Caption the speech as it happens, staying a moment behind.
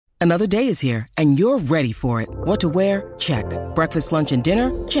Another day is here, and you're ready for it. What to wear? Check. Breakfast, lunch, and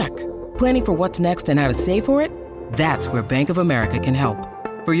dinner? Check. Planning for what's next and how to save for it? That's where Bank of America can help.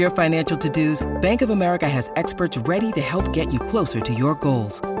 For your financial to-dos, Bank of America has experts ready to help get you closer to your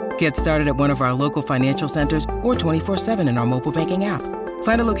goals. Get started at one of our local financial centers or 24/7 in our mobile banking app.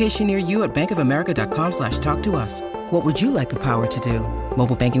 Find a location near you at bankofamerica.com/talktous. What would you like the power to do?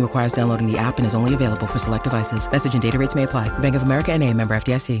 Mobile banking requires downloading the app and is only available for select devices. Message and data rates may apply. Bank of America N.A., member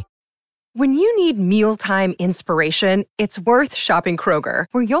FDIC. When you need mealtime inspiration, it's worth shopping Kroger,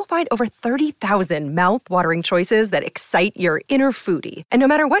 where you'll find over 30,000 mouth-watering choices that excite your inner foodie. And no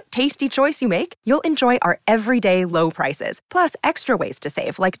matter what tasty choice you make, you'll enjoy our everyday low prices, plus extra ways to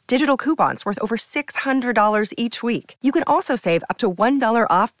save, like digital coupons worth over $600 each week. You can also save up to $1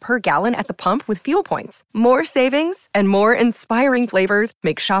 off per gallon at the pump with fuel points. More savings and more inspiring flavors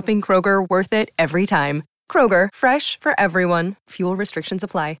make shopping Kroger worth it every time. Kroger, fresh for everyone. Fuel restrictions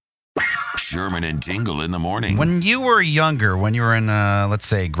apply. Sherman and Tingle in the morning. When you were younger, when you were in, let's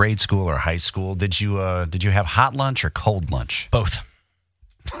say, grade school or high school, did you have hot lunch or cold lunch? Both.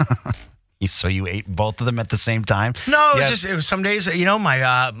 So you ate both of them at the same time? No, it was some days,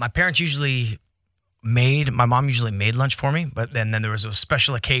 my parents my mom usually made lunch for me, but then there was those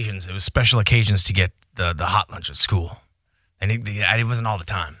special occasions. It was special occasions to get the hot lunch at school. And it wasn't all the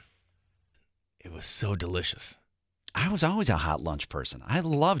time. It was so delicious. I was always a hot lunch person.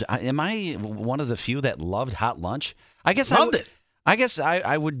 Am I one of the few that loved hot lunch? I guess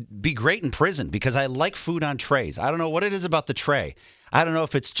I would be great in prison because I like food on trays. I don't know what it is about the tray. I don't know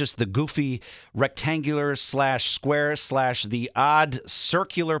if it's just the goofy rectangular / square / the odd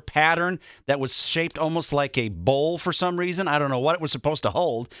circular pattern that was shaped almost like a bowl for some reason. I don't know what it was supposed to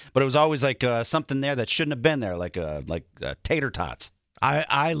hold, but it was always like something there that shouldn't have been there, like tater tots.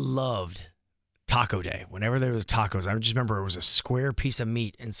 I loved Taco Day. Whenever there was tacos, I just remember it was a square piece of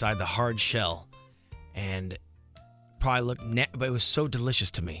meat inside the hard shell, and probably looked, but it was so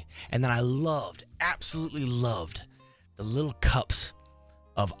delicious to me. And then I absolutely loved the little cups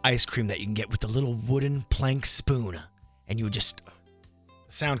of ice cream that you can get with the little wooden plank spoon, and you would just.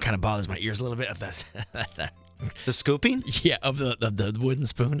 The sound kind of bothers my ears a little bit of that. The scooping? Yeah, of the wooden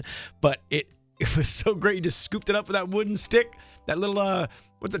spoon, but it was so great. You just scooped it up with that wooden stick. That little,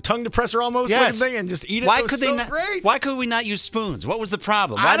 with the tongue depressor almost looking thing, and just eat it. Why could we not use spoons? What was the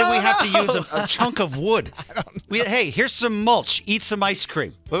problem? Why did we have to use a chunk of wood? Hey, here's some mulch. Eat some ice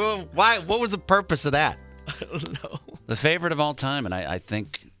cream. Why? What was the purpose of that? I don't know. The favorite of all time, and I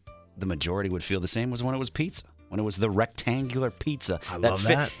think the majority would feel the same, was when it was pizza. When it was the rectangular pizza. I love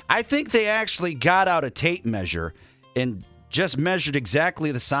that. I think they actually got out a tape measure and just measured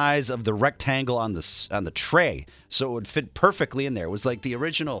exactly the size of the rectangle on the tray, so it would fit perfectly in there. It was like the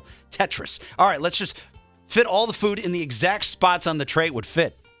original Tetris. All right, let's just fit all the food in the exact spots on the tray it would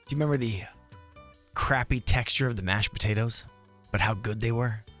fit. Do you remember the crappy texture of the mashed potatoes, but how good they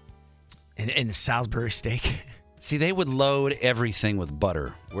were? And the Salisbury steak? See, they would load everything with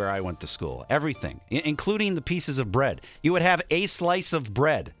butter where I went to school. Everything, including the pieces of bread. You would have a slice of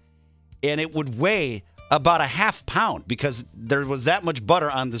bread, and it would weigh about a half pound because there was that much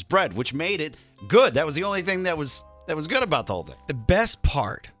butter on this bread, which made it good. That was the only thing that was good about the whole thing. The best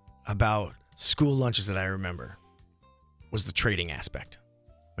part about school lunches that I remember was the trading aspect,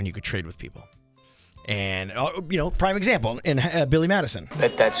 when you could trade with people. And, prime example, in Billy Madison.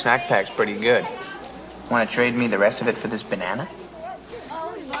 Bet that snack pack's pretty good. Want to trade me the rest of it for this banana?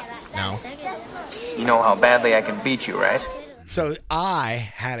 No. You know how badly I can beat you, right? So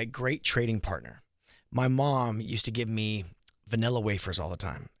I had a great trading partner. My mom used to give me vanilla wafers all the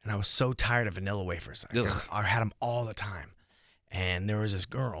time, and I was so tired of vanilla wafers. I had them all the time. And there was this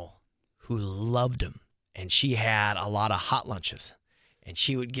girl who loved them, and she had a lot of hot lunches, and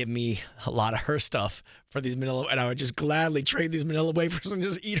she would give me a lot of her stuff for these vanilla, and I would just gladly trade these vanilla wafers and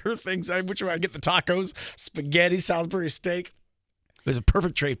just eat her things. Which way I'd get the tacos, spaghetti, Salisbury steak. It was a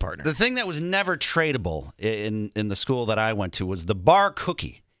perfect trade partner. The thing that was never tradable in the school that I went to was the bar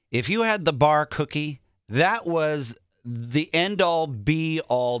cookie. If you had the bar cookie, that was the end-all,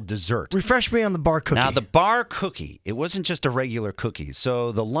 be-all dessert. Refresh me on the bar cookie. Now, the bar cookie, it wasn't just a regular cookie.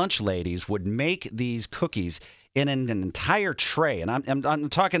 So the lunch ladies would make these cookies in an entire tray. And I'm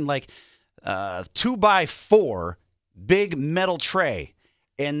talking like 2x4 big metal tray.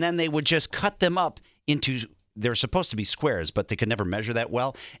 And then they would just cut them up into... They're supposed to be squares, but they could never measure that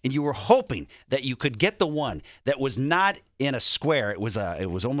well. And you were hoping that you could get the one that was not in a square. It was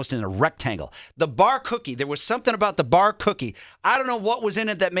almost in a rectangle. The bar cookie, there was something about the bar cookie. I don't know what was in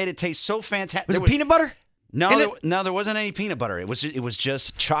it that made it taste so fantastic. Was it peanut butter? No, there wasn't any peanut butter. It was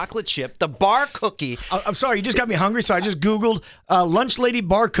just chocolate chip, the bar cookie. I'm sorry, you just got me hungry, so I just Googled lunch lady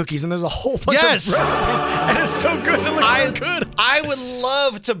bar cookies, and there's a whole bunch of recipes, and it's so good. It looks so good. I would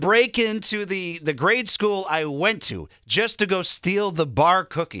love to break into the grade school I went to just to go steal the bar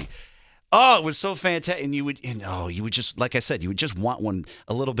cookie. Oh, it was so fantastic. And you would just, like I said, you would just want one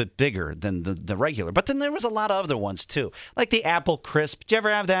a little bit bigger than the regular. But then there was a lot of other ones, too. Like the apple crisp. Did you ever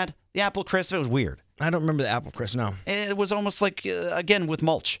have that? The apple crisp, it was weird. I don't remember the apple crisp, no. It was almost like, again, with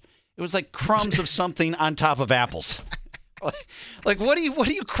mulch. It was like crumbs of something on top of apples. Like, what are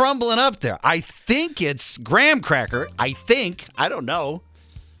you crumbling up there? I think it's graham cracker. I don't know.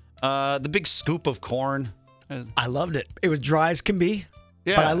 The big scoop of corn. I loved it. It was dry as can be.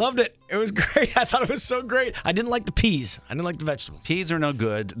 Yeah. But I loved it. It was great. I thought it was so great. I didn't like the peas. I didn't like the vegetables. Peas are no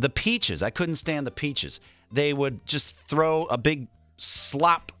good. The peaches. I couldn't stand the peaches. They would just throw a big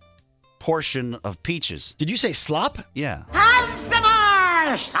slop portion of peaches. Did you say slop? Yeah. Have some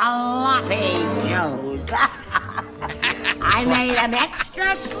more sloppy joes. I made them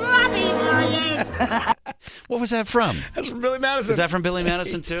extra sloppy for you. What was that from? That's from Billy Madison. Is that from Billy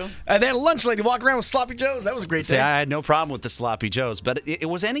Madison, too? They had a lunch lady walking around with sloppy joes. That was a great day. I had no problem with the sloppy joes, but it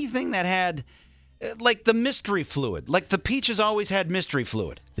was anything that had, like, the mystery fluid. Like, the peaches always had mystery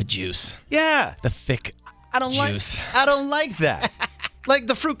fluid. The juice. Yeah. The thick juice. I don't like that. Like,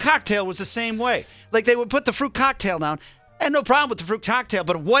 the fruit cocktail was the same way. Like, they would put the fruit cocktail down. I had no problem with the fruit cocktail,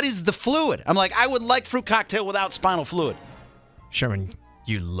 but what is the fluid? I'm like, I would like fruit cocktail without spinal fluid. Sherman,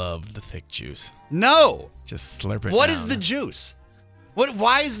 you love the thick juice. No. Just slurp it down. What is the juice?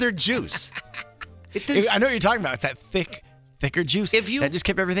 Why is there juice? I know what you're talking about. It's that thicker juice. That just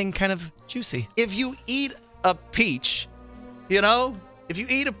kept everything kind of juicy. If you eat a peach, it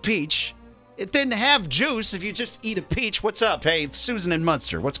didn't have juice. If you just eat a peach, what's up? Hey, it's Susan in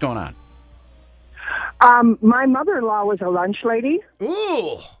Munster. What's going on? My mother-in-law was a lunch lady.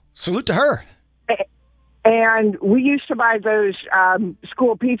 Ooh, salute to her. And we used to buy those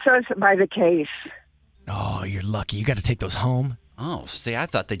school pizzas by the case. Oh, you're lucky. You got to take those home. Oh, see, I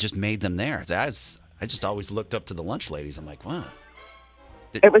thought they just made them there. I just always looked up to the lunch ladies. I'm like, wow.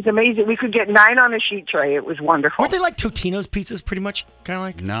 It was amazing. We could get 9 on a sheet tray. It was wonderful. Weren't they like Totino's pizzas, pretty much? Kind of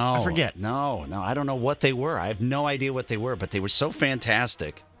like? No. I forget. No. I don't know what they were. I have no idea what they were, but they were so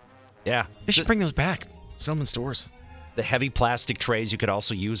fantastic. Yeah. They should bring those back. Sell them in stores. The heavy plastic trays you could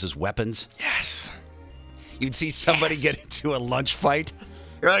also use as weapons. Yes. You'd see somebody get into a lunch fight.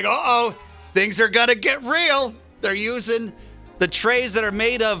 You're like, uh-oh, things are going to get real. They're using the trays that are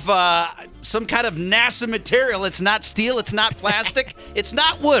made of some kind of NASA material. It's not steel. It's not plastic. It's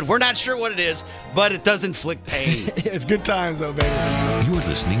not wood. We're not sure what it is, but it does inflict pain. It's good times, though, baby. You're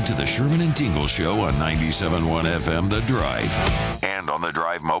listening to the Sherman and Tingle Show on 97.1 FM The Drive and on the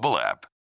Drive mobile app.